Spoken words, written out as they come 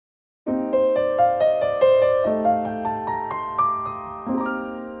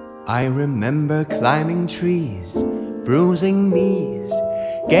I remember climbing trees, bruising knees,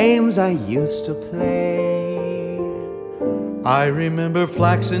 games I used to play. I remember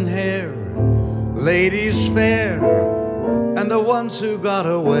flaxen hair, ladies fair, and the ones who got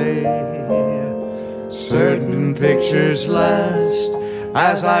away. Certain pictures last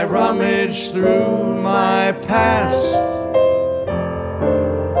as I rummage through my past.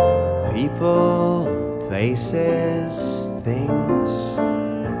 People, places, things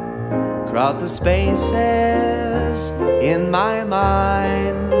crowd the spaces in my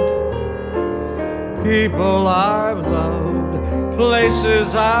mind. People I've loved,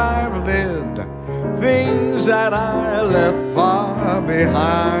 places I've lived, things that I left far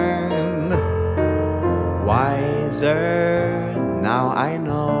behind. Wiser now I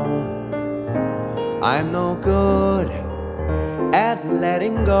know I'm no good at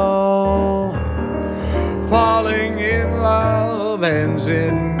letting go. Falling in love ends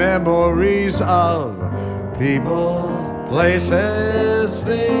in memories of people, places,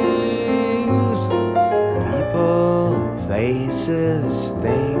 things. People, places,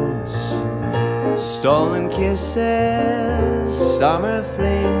 things. Stolen kisses, summer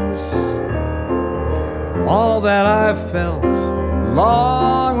flings. All that I felt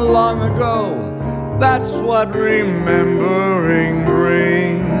long, long ago, that's what remembering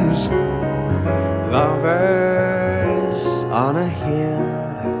brings. Lovers on a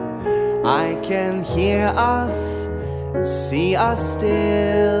hill, I can hear us, see us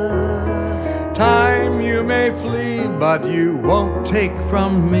still. Time you may flee, but you won't take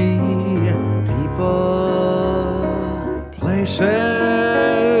from me. People, places,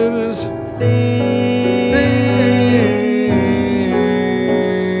 things.